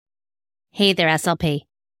Hey there, SLP.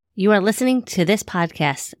 You are listening to this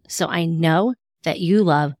podcast, so I know that you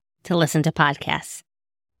love to listen to podcasts.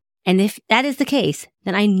 And if that is the case,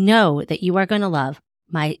 then I know that you are going to love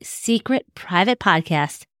my secret private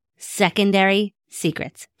podcast, Secondary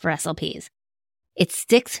Secrets for SLPs. It's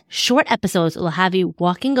 6 short episodes that will have you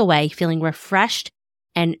walking away feeling refreshed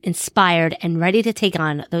and inspired and ready to take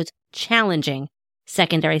on those challenging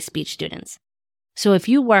secondary speech students. So if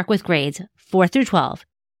you work with grades 4 through 12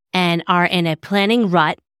 and are in a planning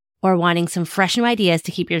rut or wanting some fresh new ideas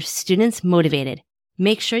to keep your students motivated,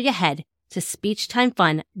 make sure you head to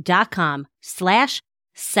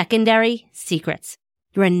speechtimefun.com/secondary secrets.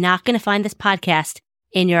 You are not going to find this podcast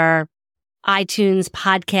in your iTunes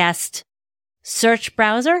podcast search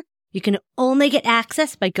browser. You can only get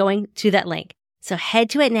access by going to that link. So head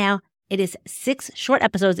to it now. It is 6 short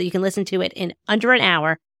episodes that you can listen to it in under an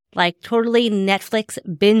hour, like totally Netflix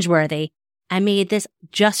binge worthy. I made this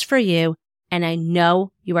just for you, and I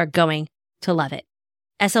know you are going to love it.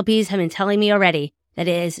 SLPs have been telling me already that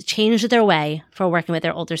it has changed their way for working with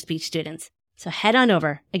their older speech students. So head on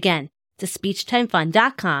over, again, to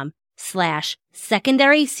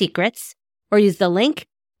speechtimefun.com/secondary secrets, or use the link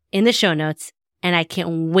in the show notes, and I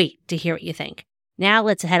can't wait to hear what you think. Now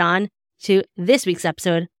let's head on to this week's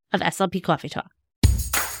episode of SLP Coffee Talk.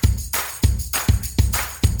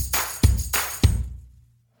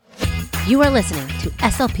 You are listening to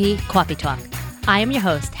SLP Coffee Talk. I am your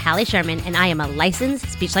host, Hallie Sherman, and I am a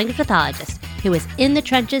licensed speech-language pathologist who is in the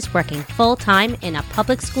trenches working full-time in a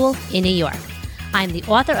public school in New York. I am the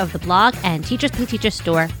author of the blog and Teachers Pay Teachers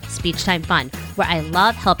store, Speech Time Fun, where I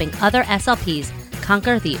love helping other SLPs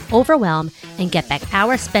conquer the overwhelm and get back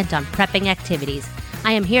hours spent on prepping activities.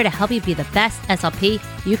 I am here to help you be the best SLP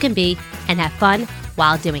you can be and have fun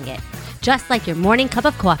while doing it. Just like your morning cup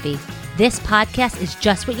of coffee, this podcast is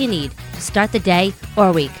just what you need to start the day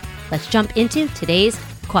or week. Let's jump into today's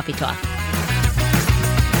Coffee Talk.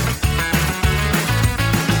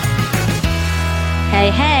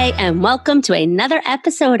 Hey, and welcome to another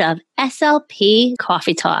episode of SLP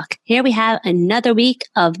Coffee Talk. Here we have another week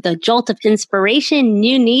of the jolt of inspiration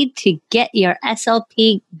you need to get your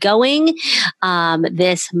SLP going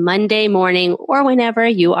this Monday morning or whenever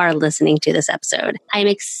you are listening to this episode. I'm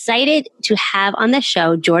excited to have on the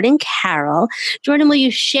show Jordan Carroll. Jordan, will you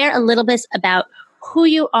share a little bit about who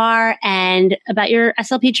you are and about your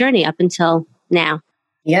SLP journey up until now?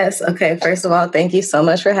 Yes. Okay. First of all, thank you so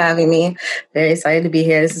much for having me. Very excited to be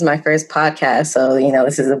here. This is my first podcast, so,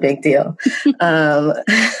 this is a big deal.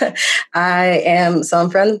 I'm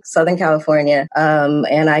from Southern California,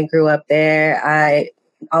 and I grew up there. I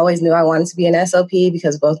always knew I wanted to be an SLP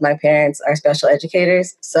because both my parents are special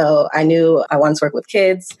educators. So I knew I wanted to work with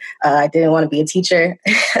kids. I didn't want to be a teacher,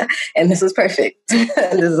 and this was perfect. This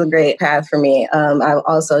is a great path for me. I've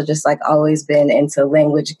also just always been into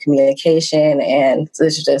language communication, and so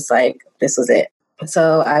it's just this was it.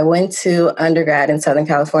 So I went to undergrad in Southern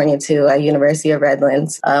California to University of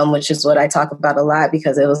Redlands, which is what I talk about a lot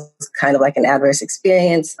because it was kind of like an adverse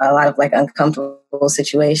experience, a lot of uncomfortable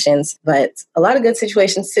situations, but a lot of good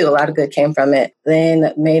situations too. A lot of good came from it.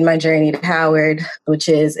 Then made my journey to Howard, which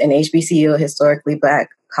is an HBCU, historically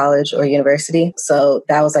Black college or university. So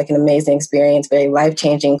that was an amazing experience, very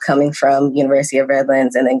life-changing coming from University of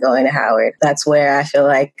Redlands and then going to Howard. That's where I feel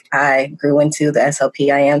like I grew into the SLP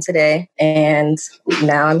I am today. And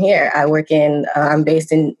now I'm here. I'm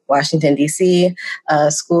based in Washington, D.C.,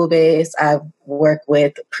 school-based. I work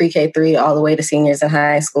with pre-K3 all the way to seniors in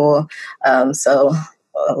high school. So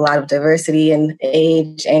a lot of diversity in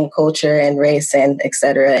age and culture and race and et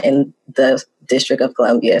cetera in the District of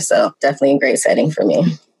Columbia. So definitely a great setting for me.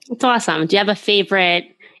 That's awesome. Do you have a favorite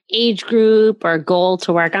age group or goal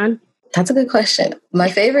to work on? That's a good question. My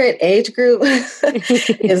favorite age group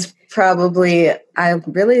is probably, I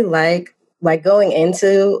really like going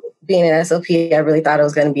into being an SLP, I really thought it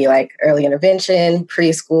was going to be early intervention,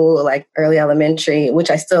 preschool, early elementary, which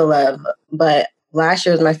I still love. But last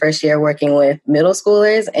year was my first year working with middle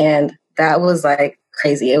schoolers, and that was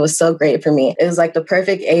crazy. It was so great for me. It was the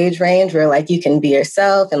perfect age range where you can be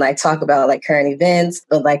yourself and talk about current events,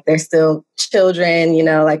 but they're still children,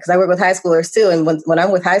 because I work with high schoolers too. And when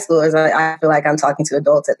I'm with high schoolers, I feel like I'm talking to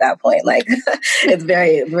adults at that point.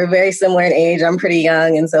 We're very similar in age. I'm pretty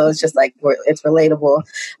young. And so it's just it's relatable.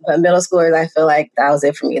 But middle schoolers, I feel like that was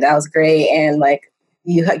it for me. That was great. And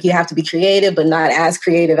you have to be creative, but not as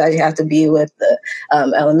creative as you have to be with the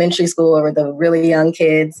elementary school or the really young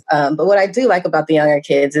kids. But what I do like about the younger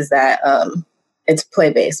kids is that it's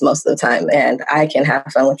play-based most of the time, and I can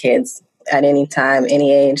have fun with kids at any time,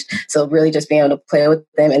 any age. So really just being able to play with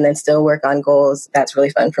them and then still work on goals, that's really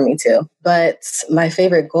fun for me too. But my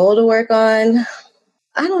favorite goal to work on,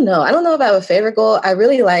 I don't know. I don't know if I have a favorite goal. I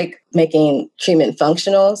really like making treatment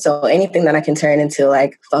functional. So anything that I can turn into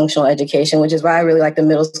like functional education, which is why I really like the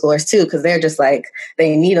middle schoolers too, because they're just like,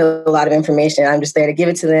 they need a lot of information. I'm just there to give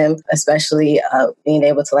it to them, especially being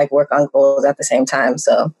able to like work on goals at the same time.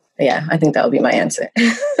 So yeah, I think that would be my answer.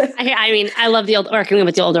 I mean, I love working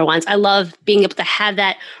with the older ones. I love being able to have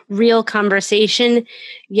that real conversation,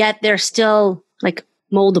 yet they're still like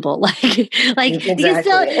moldable. Like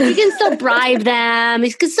Exactly. you can still bribe them.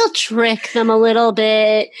 You can still trick them a little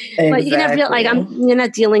bit. Exactly. But you can feel like you're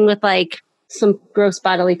not dealing with like some gross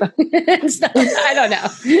bodily stuff. I don't know.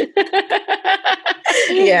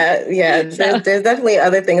 Yeah. There's definitely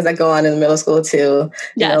other things that go on in middle school too.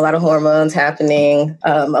 You know, a lot of hormones happening,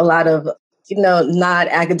 a lot of, not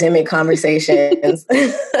academic conversations.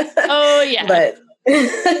 Oh yeah. But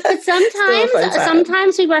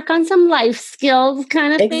sometimes we work on some life skills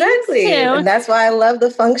kind of things exactly too. And that's why I love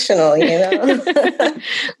the functional,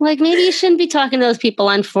 Like maybe you shouldn't be talking to those people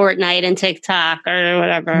on Fortnite and TikTok or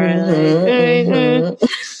whatever.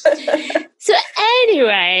 So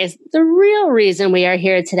anyways, the real reason we are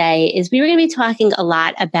here today is we were going to be talking a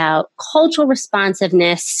lot about cultural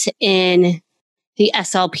responsiveness in the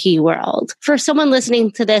SLP world. For someone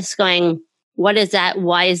listening to this going, what is that?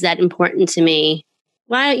 Why is that important to me?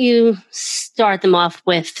 Why don't you start them off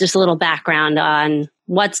with just a little background on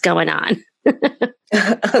what's going on?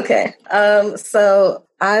 Okay. So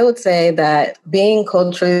I would say that being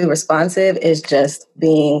culturally responsive is just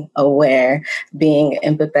being aware, being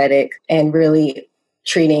empathetic, and really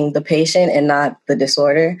treating the patient and not the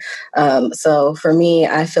disorder. So for me,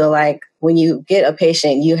 I feel like when you get a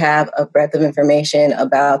patient, you have a breadth of information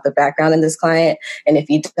about the background in this client. And if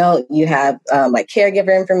you don't, you have like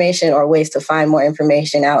caregiver information or ways to find more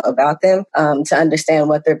information out about them to understand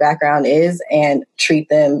what their background is and treat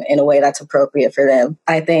them in a way that's appropriate for them.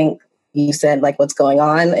 I think you said like what's going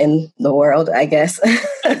on in the world, I guess.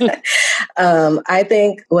 I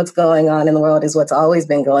think what's going on in the world is what's always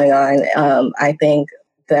been going on. I think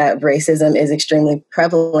that racism is extremely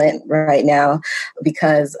prevalent right now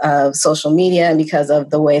because of social media and because of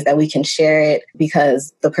the ways that we can share it,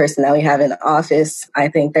 because the person that we have in office. I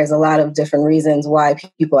think there's a lot of different reasons why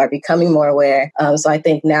people are becoming more aware. So I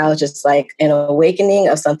think now it's just like an awakening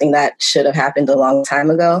of something that should have happened a long time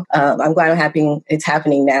ago. I'm glad it's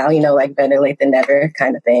happening now, like better late than never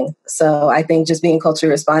kind of thing. So I think just being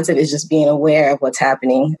culturally responsive is just being aware of what's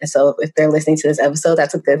happening. And so if they're listening to this episode,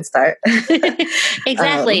 that's a good start.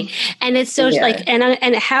 Exactly. And it's so like,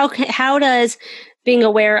 and how does being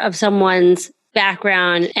aware of someone's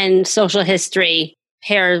background and social history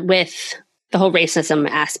pair with the whole racism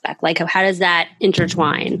aspect? Like, how does that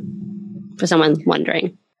intertwine for someone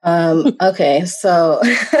wondering? Okay. So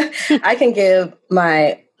I can give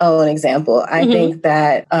my own example. I think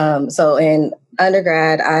that, so in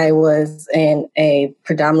undergrad, I was in a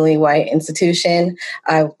predominantly white institution.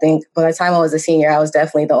 I think by the time I was a senior, I was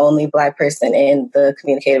definitely the only Black person in the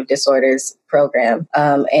communicative disorders program.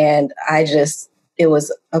 And it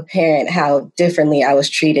was apparent how differently I was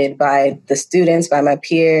treated by the students, by my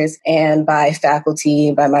peers, and by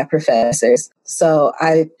faculty, by my professors. So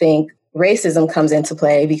I think racism comes into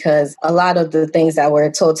play because a lot of the things that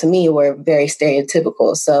were told to me were very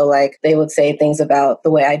stereotypical. So like they would say things about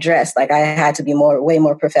the way I dressed, like I had to be way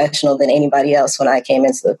more professional than anybody else when I came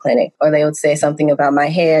into the clinic. Or they would say something about my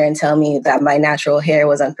hair and tell me that my natural hair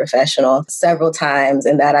was unprofessional several times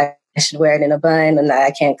and that I should wear it in a bun and that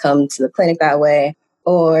I can't come to the clinic that way.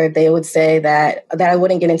 Or they would say that I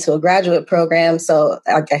wouldn't get into a graduate program. So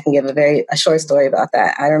I can give a short story about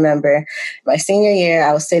that. I remember my senior year,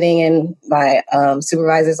 I was sitting in my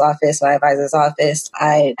supervisor's office, my advisor's office.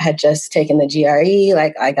 I had just taken the GRE.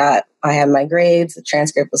 I had my grades. The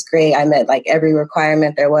transcript was great. I met like every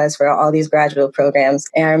requirement there was for all these graduate programs.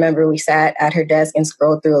 And I remember we sat at her desk and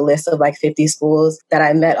scrolled through a list of like 50 schools that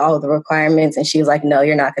I met all of the requirements. And she was like, no,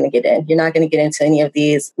 you're not going to get in. You're not going to get into any of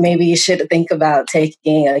these. Maybe you should think about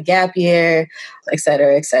taking a gap year, et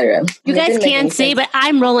cetera, et cetera. You guys can't see, but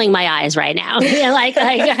I'm rolling my eyes right now. like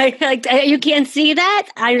you can't see that?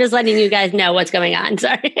 I'm just letting you guys know what's going on.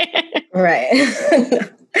 Sorry. Right.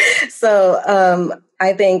 So,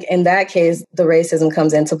 I think in that case, the racism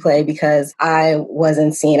comes into play because I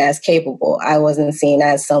wasn't seen as capable. I wasn't seen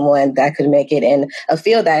as someone that could make it in a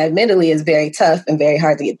field that admittedly is very tough and very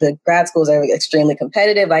hard to get. The grad schools are extremely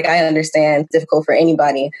competitive. Like I understand difficult for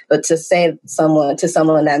anybody, but to say to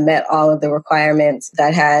someone that met all of the requirements,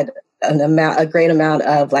 that had a great amount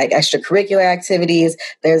of like extracurricular activities.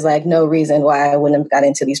 There's like no reason why I wouldn't have got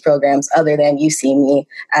into these programs other than you see me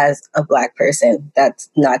as a Black person that's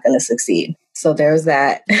not going to succeed. So there's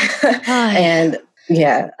that. And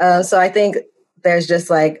so I think there's just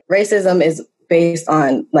like racism is based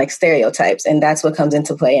on like stereotypes, and that's what comes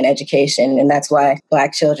into play in education. And that's why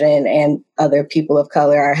Black children and other people of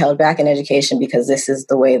color are held back in education, because this is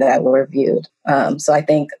the way that we're viewed. So I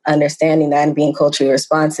think understanding that and being culturally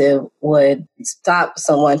responsive would stop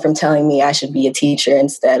someone from telling me I should be a teacher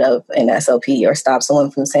instead of an SLP, or stop someone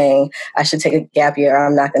from saying I should take a gap year or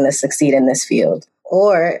I'm not going to succeed in this field.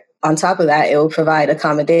 Or on top of that, it will provide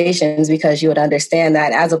accommodations, because you would understand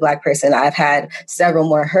that as a Black person, I've had several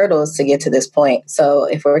more hurdles to get to this point. So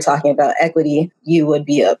if we're talking about equity, you would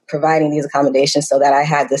be providing these accommodations so that I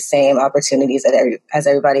had the same opportunities as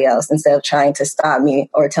everybody else. Instead of trying to stop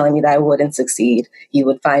me or telling me that I wouldn't succeed, you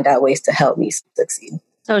would find out ways to help me succeed.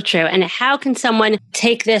 So true. And how can someone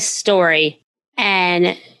take this story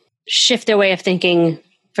and shift their way of thinking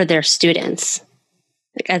for their students?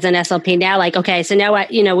 As an SLP now, like, okay, so now what,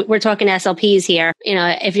 we're talking SLPs here.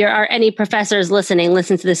 If there are any professors listening,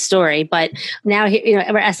 listen to this story. But now,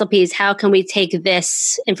 we're SLPs. How can we take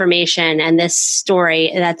this information and this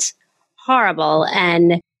story that's horrible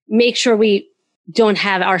and make sure we don't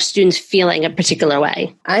have our students feeling a particular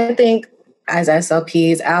way? I think as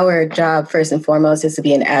SLPs, our job first and foremost is to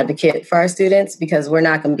be an advocate for our students, because we're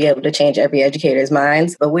not going to be able to change every educator's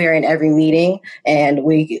minds, but we're in every meeting, and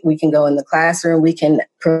we can go in the classroom, we can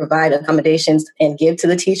provide accommodations and give to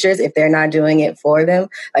the teachers if they're not doing it for them.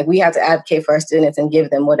 Like, we have to advocate for our students and give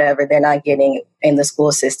them whatever they're not getting in the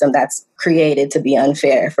school system that's created to be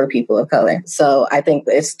unfair for people of color. So I think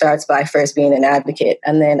it starts by first being an advocate.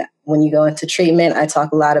 And then when you go into treatment, I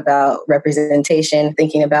talk a lot about representation,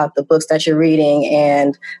 thinking about the books that you're reading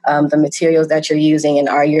and the materials that you're using, and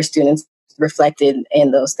are your students reflected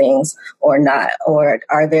in those things or not? Or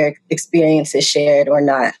are their experiences shared or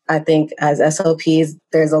not? I think as SLPs,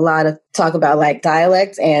 there's a lot of talk about like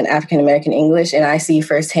dialect and African American English. And I see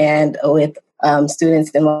firsthand with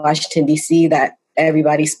students in Washington, D.C. that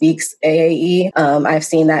everybody speaks AAE. I've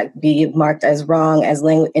seen that be marked as wrong as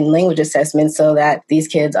in language assessment, so that these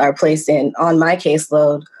kids are placed on my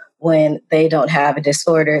caseload when they don't have a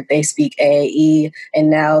disorder. They speak AAE, and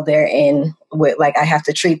now they're I have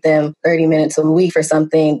to treat them 30 minutes a week for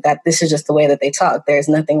something that this is just the way that they talk. There's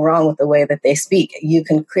nothing wrong with the way that they speak. You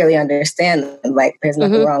can clearly understand them, like there's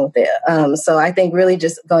nothing wrong with it. So I think really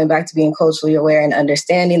just going back to being culturally aware and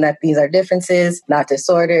understanding that these are differences, not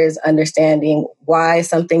disorders, understanding why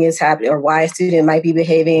something is happening or why a student might be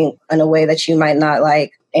behaving in a way that you might not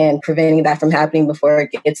like, and preventing that from happening before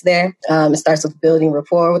it gets there. It starts with building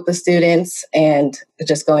rapport with the students and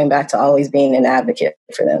just going back to always being an advocate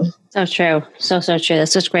for them. So true. So true.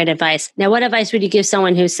 That's such great advice. Now, what advice would you give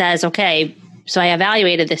someone who says, okay, so I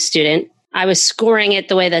evaluated this student. I was scoring it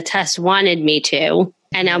the way the test wanted me to,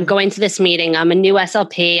 and I'm going to this meeting. I'm a new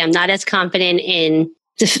SLP. I'm not as confident in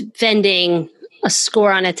defending a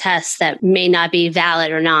score on a test that may not be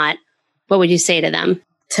valid or not. What would you say to them?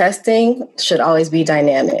 Testing should always be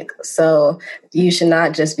dynamic. So you should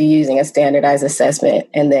not just be using a standardized assessment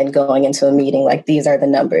and then going into a meeting like these are the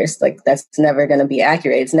numbers. Like that's never going to be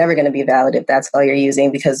accurate. It's never going to be valid if that's all you're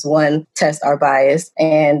using, because one, tests are biased,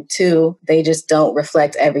 and two, they just don't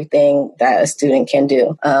reflect everything that a student can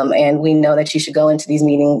do. And we know that you should go into these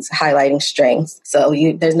meetings highlighting strengths. So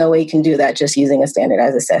there's no way you can do that just using a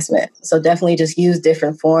standardized assessment. So definitely just use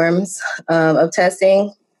different forms of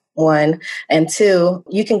testing. One, and two,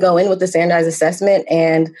 you can go in with the standardized assessment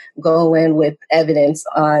and go in with evidence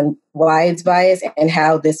on why it's biased and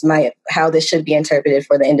how this should be interpreted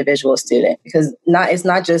for the individual student. Because it's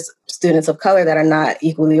not just students of color that are not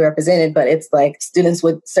equally represented, but it's like students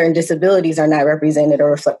with certain disabilities are not represented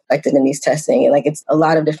or reflected in these testing. And like it's a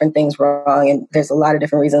lot of different things wrong, and there's a lot of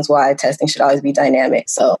different reasons why testing should always be dynamic.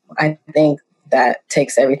 So I think that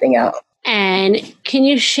takes everything out. And can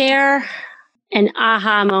you share an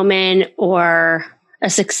aha moment or a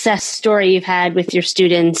success story you've had with your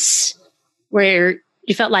students where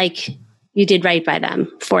you felt like you did right by them,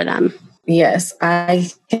 for them? Yes, I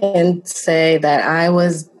can say that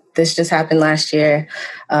this just happened last year.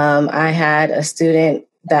 I had a student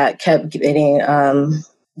that kept getting,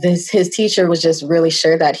 his teacher was just really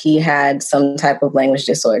sure that he had some type of language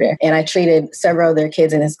disorder. And I treated several other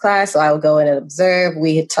kids in his class. So I would go in and observe.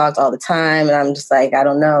 We had talked all the time. And I'm just like, I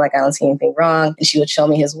don't know, like, I don't see anything wrong. And she would show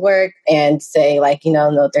me his work and say like,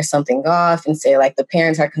 no, there's something off, and say like, the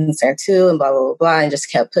parents are concerned too, and blah, blah, blah, blah, and just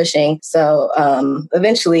kept pushing. So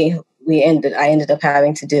eventually I ended up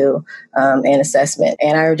having to do an assessment.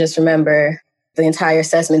 And I just remember the entire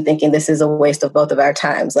assessment thinking this is a waste of both of our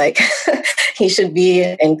times. Like he should be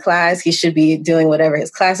in class. He should be doing whatever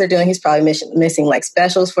his class are doing. He's probably missing like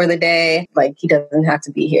specials for the day. Like he doesn't have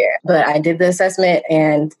to be here. But I did the assessment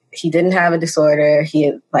and he didn't have a disorder.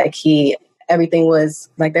 Everything was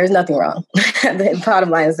like, there's nothing wrong. The bottom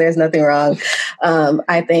line is there's nothing wrong.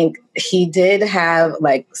 I think he did have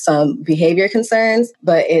like some behavior concerns,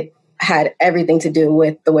 but it had everything to do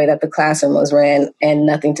with the way that the classroom was ran and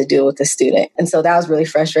nothing to do with the student. And so that was really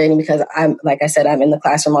frustrating because like I said, I'm in the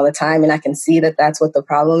classroom all the time and I can see that that's what the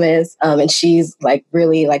problem is. And she's like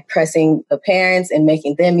really like pressing the parents and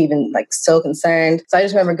making them even like so concerned. So I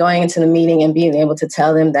just remember going into the meeting and being able to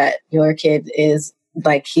tell them that your kid is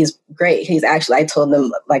like, he's great. He's actually, I told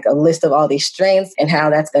them like a list of all these strengths and how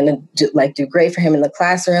that's going to do great for him in the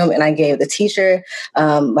classroom. And I gave the teacher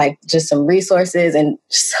like just some resources and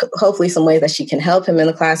just hopefully some ways that she can help him in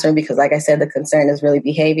the classroom. Because like I said, the concern is really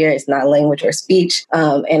behavior. It's not language or speech.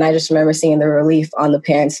 And I just remember seeing the relief on the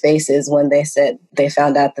parents' faces when they said they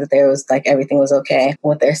found out that there was like everything was okay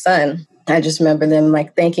with their son. I just remember them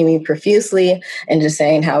like thanking me profusely and just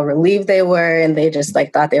saying how relieved they were. And they just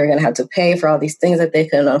like thought they were going to have to pay for all these things that they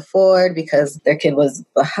couldn't afford because their kid was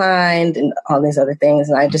behind and all these other things.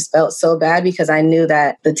 And I just felt so bad because I knew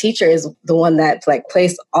that the teacher is the one that like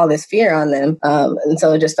placed all this fear on them. And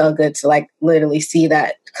so it just felt good to like literally see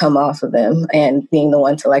that come off of them and being the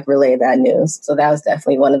one to like relay that news. So that was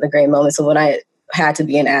definitely one of the great moments of when I had to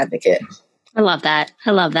be an advocate. I love that.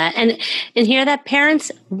 I love that. And hear that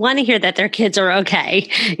parents want to hear that their kids are okay.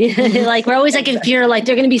 Like we're always like in fear, like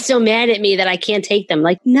they're going to be so mad at me that I can't take them.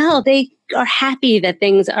 Like, no, they are happy that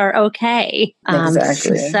things are okay.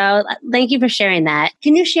 Exactly. So thank you for sharing that.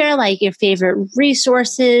 Can you share like your favorite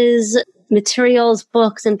resources, materials,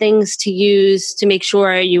 books, and things to use to make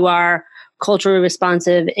sure you are culturally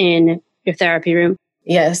responsive in your therapy room?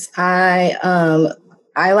 Yes,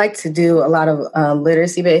 I like to do a lot of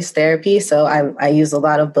literacy-based therapy. So I use a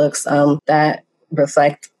lot of books that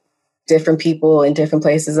reflect different people in different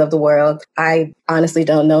places of the world. I honestly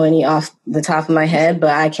don't know any off the top of my head, but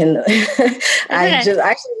I can.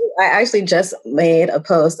 I actually just made a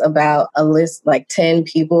post about a list like 10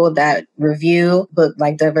 people that review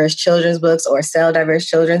like diverse children's books or sell diverse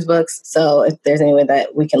children's books. So if there's any way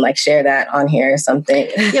that we can like share that on here or something.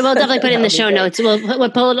 Yeah, we'll definitely put it in the show notes. We'll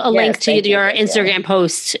put a link to your Instagram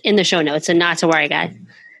post in the show notes, and not to worry, guys.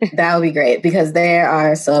 That would be great because there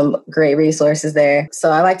are some great resources there.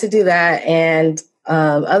 So I like to do that. And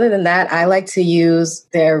other than that, I like to use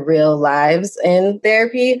their real lives in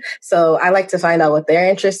therapy. So I like to find out what their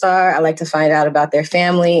interests are. I like to find out about their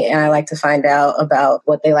family, and I like to find out about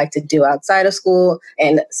what they like to do outside of school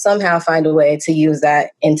and somehow find a way to use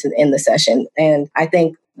that in the session. And I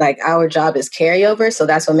think like our job is carryover. So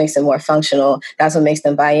that's what makes it more functional. That's what makes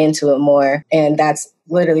them buy into it more. And that's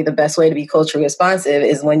literally the best way to be culturally responsive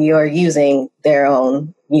is when you're using their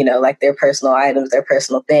own, like their personal items, their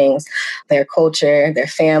personal things, their culture, their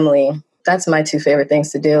family. That's my two favorite things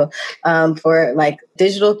to do. For like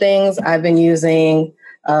digital things, I've been using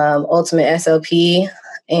Ultimate SLP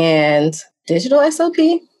and Digital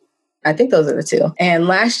SLP. I think those are the two. And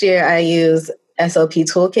last year I used SLP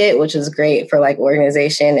Toolkit, which is great for like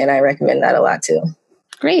organization. And I recommend that a lot too.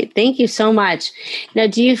 Great. Thank you so much. Now,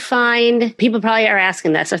 do you find people probably are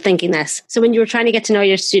asking this or thinking this? So when you were trying to get to know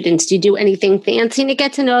your students, do you do anything fancy to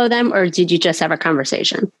get to know them, or did you just have a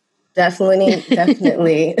conversation? Definitely.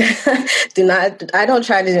 I don't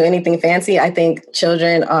try to do anything fancy. I think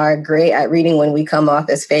children are great at reading when we come off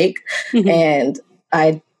as fake. Mm-hmm. And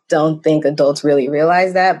I don't think adults really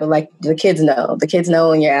realize that, but like the kids know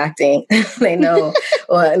when you're acting. They know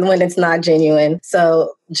when it's not genuine.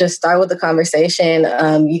 So just start with the conversation.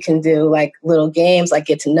 You can do like little games, like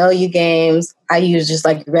get to know you games. I use just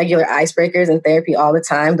like regular icebreakers in therapy all the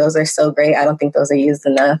time. Those are so great. I don't think those are used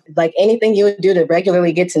enough. Like anything you would do to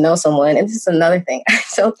regularly get to know someone. And this is another thing. I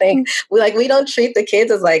don't think we don't treat the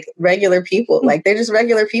kids as like regular people. Like they're just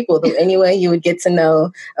regular people. Any way you would get to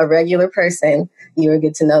know a regular person, you would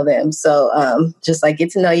get to know them. So just like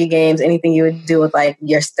get to know you games, anything you would do with like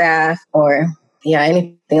your staff or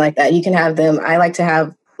anything like that. You can have them. I like to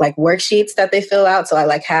have like worksheets that they fill out. So I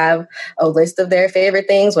like have a list of their favorite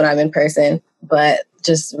things when I'm in person, but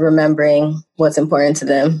just remembering what's important to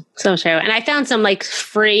them. So true. And I found some like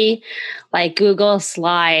free, like Google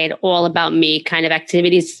Slide, all about me kind of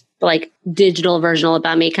activities, like digital version all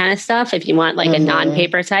about me kind of stuff. If you want like a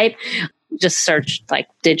non-paper type, just search like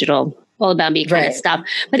digital all about me kind of stuff.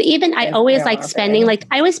 But even I always like spending, like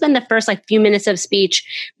I always spend the first like few minutes of speech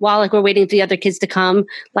while like we're waiting for the other kids to come,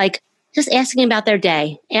 like just asking about their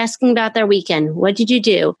day, asking about their weekend. What did you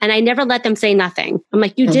do? And I never let them say nothing. I'm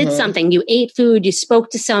like, you did something. You ate food. You spoke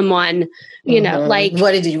to someone. You know, like,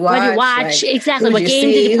 what did you watch? What did you watch? Like, exactly. What game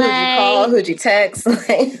did you play? Who'd you call? Who'd you text?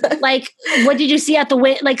 Like, what did you see at the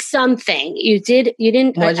like something you did? You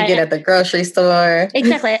didn't. What did you get at the grocery store?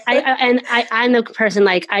 Exactly. I'm the person,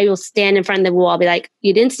 like, I will stand in front of the wall, be like,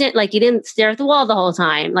 you didn't stare at the wall the whole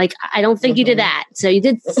time. Like, I don't think you did that. So you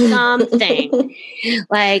did something.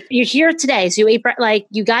 Like, you're here today. So you ate, like,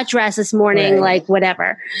 you got dressed this morning, like,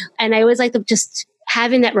 whatever. And I always like to just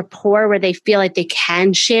having that rapport where they feel like they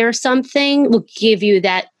can share something will give you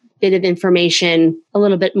that bit of information, a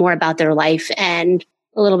little bit more about their life and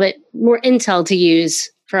a little bit more intel to use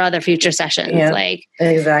for other future sessions. Yeah, like,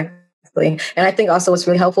 exactly. And I think also what's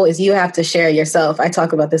really helpful is you have to share yourself. I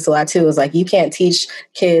talk about this a lot too, is like, you can't teach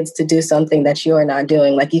kids to do something that you're not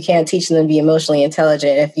doing. Like, you can't teach them to be emotionally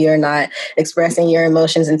intelligent if you're not expressing your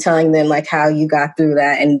emotions and telling them like how you got through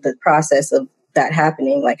that and the process of that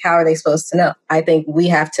happening. Like, how are they supposed to know? I think we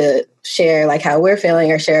have to share like how we're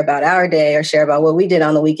feeling, or share about our day, or share about what we did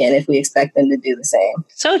on the weekend if we expect them to do the same.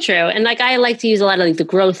 So true. And like, I like to use a lot of like the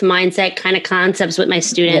growth mindset kind of concepts with my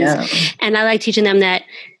students. And I like teaching them that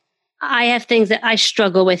I have things that I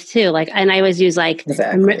struggle with too. Like, and I always use like,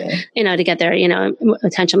 to get their,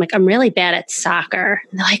 attention. I'm like, I'm really bad at soccer.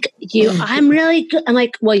 And they're like, I'm really good. I'm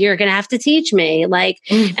like, well, you're going to have to teach me. Like,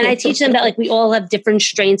 and I teach them that like, we all have different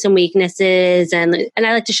strengths and weaknesses. And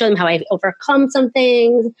I like to show them how I've overcome some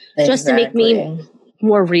things just to make me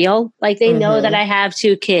more real. Like, they know that I have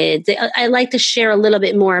 2 kids. I like to share a little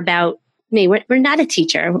bit more about me. We're not a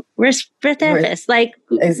teacher. We're therapists. Like,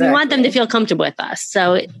 we want them to feel comfortable with us.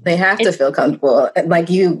 So they have to feel comfortable. Like,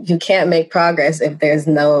 you can't make progress if there's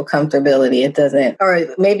no comfortability. It doesn't, or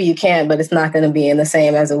maybe you can, but it's not going to be in the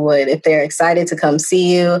same as it would if they're excited to come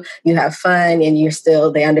see you, you have fun, and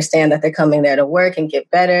they understand that they're coming there to work and get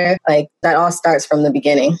better. Like, that all starts from the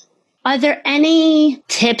beginning. Are there any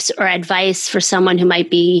tips or advice for someone who might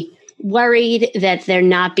be worried that they're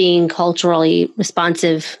not being culturally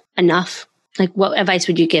responsive enough? Like, what advice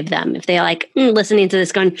would you give them if they're like listening to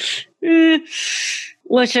this going,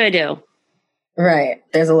 what should I do? Right.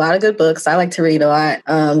 There's a lot of good books. I like to read a lot.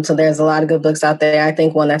 So there's a lot of good books out there. I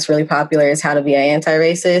think one that's really popular is How to Be an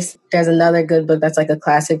Anti-Racist. There's another good book that's like a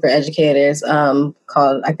classic for educators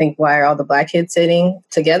called, I think, Why Are All the Black Kids Sitting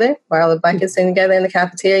Together? Why Are All the Black Kids Sitting Together in the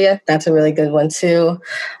Cafeteria? That's a really good one too.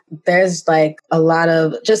 There's like a lot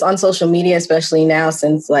of, just on social media, especially now,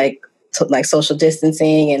 since like social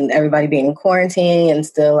distancing and everybody being in quarantine and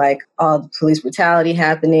still like all the police brutality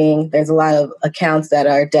happening. There's a lot of accounts that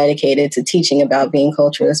are dedicated to teaching about being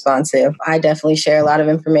culturally responsive. I definitely share a lot of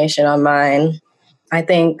information on mine. I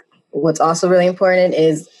think what's also really important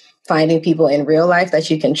is finding people in real life that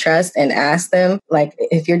you can trust and ask them, like,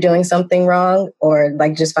 if you're doing something wrong, or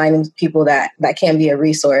like just finding people that can be a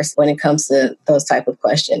resource when it comes to those type of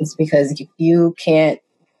questions, because you can't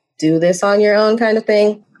do this on your own kind of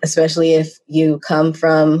thing. Especially if you come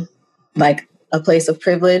from like a place of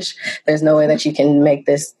privilege, there's no way that you can make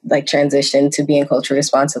this like transition to being culturally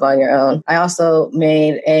responsive on your own. I also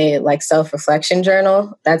made a like self-reflection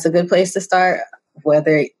journal. That's a good place to start,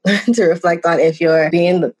 whether to reflect on if you're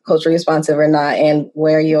being culturally responsive or not, and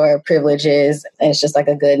where your privilege is. And it's just like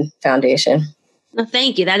a good foundation. Well,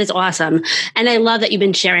 thank you. That is awesome. And I love that you've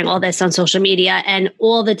been sharing all this on social media and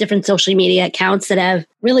all the different social media accounts that have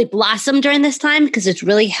really blossomed during this time, because it's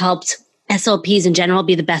really helped SLPs in general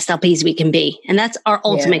be the best LPs we can be. And that's our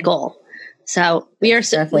ultimate goal. So we are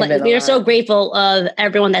so grateful of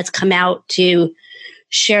everyone that's come out to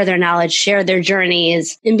share their knowledge, share their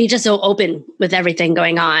journeys, and be just so open with everything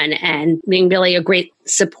going on, and being really a great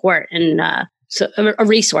support and so a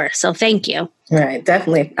resource. So thank you. Right,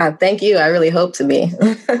 definitely. Thank you. I really hope to be.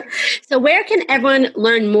 So where can everyone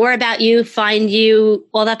learn more about you, find you,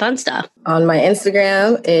 all that fun stuff? On my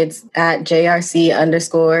Instagram, it's at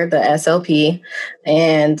JRC_the SLP.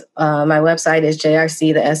 And my website is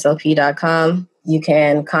jrctheslp.com. You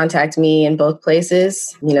can contact me in both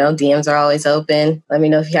places. DMs are always open. Let me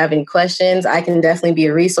know if you have any questions. I can definitely be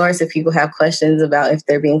a resource if people have questions about if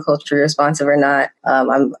they're being culturally responsive or not.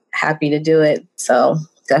 I'm happy to do it. So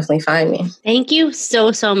definitely find me. Thank you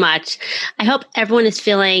so, so much. I hope everyone is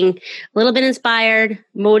feeling a little bit inspired,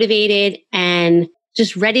 motivated, and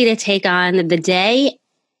just ready to take on the day.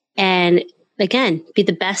 And again, be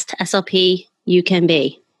the best SLP you can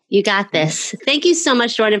be. You got this. Thank you so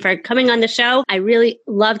much, Jordan, for coming on the show. I really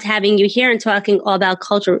loved having you here and talking all about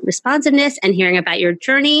cultural responsiveness and hearing about your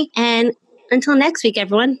journey. And until next week,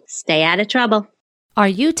 everyone, stay out of trouble. Are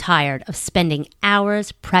you tired of spending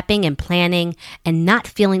hours prepping and planning and not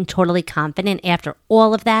feeling totally confident after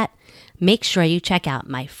all of that? make sure you check out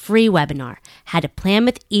my free webinar, How to Plan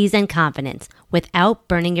with Ease and Confidence Without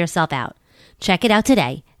Burning Yourself Out. Check it out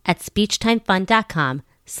today at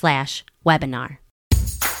speechtimefun.com/webinar.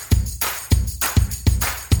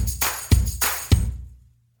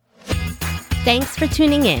 Thanks for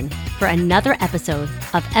tuning in for another episode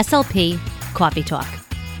of SLP Coffee Talk.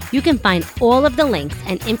 You can find all of the links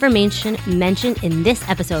and information mentioned in this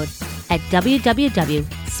episode at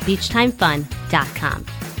www.speechtimefun.com.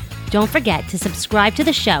 Don't forget to subscribe to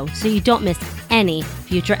the show so you don't miss any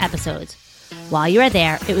future episodes. While you are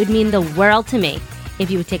there, it would mean the world to me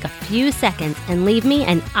if you would take a few seconds and leave me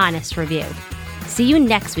an honest review. See you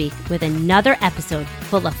next week with another episode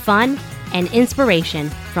full of fun and inspiration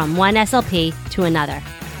from one SLP to another.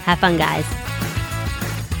 Have fun, guys.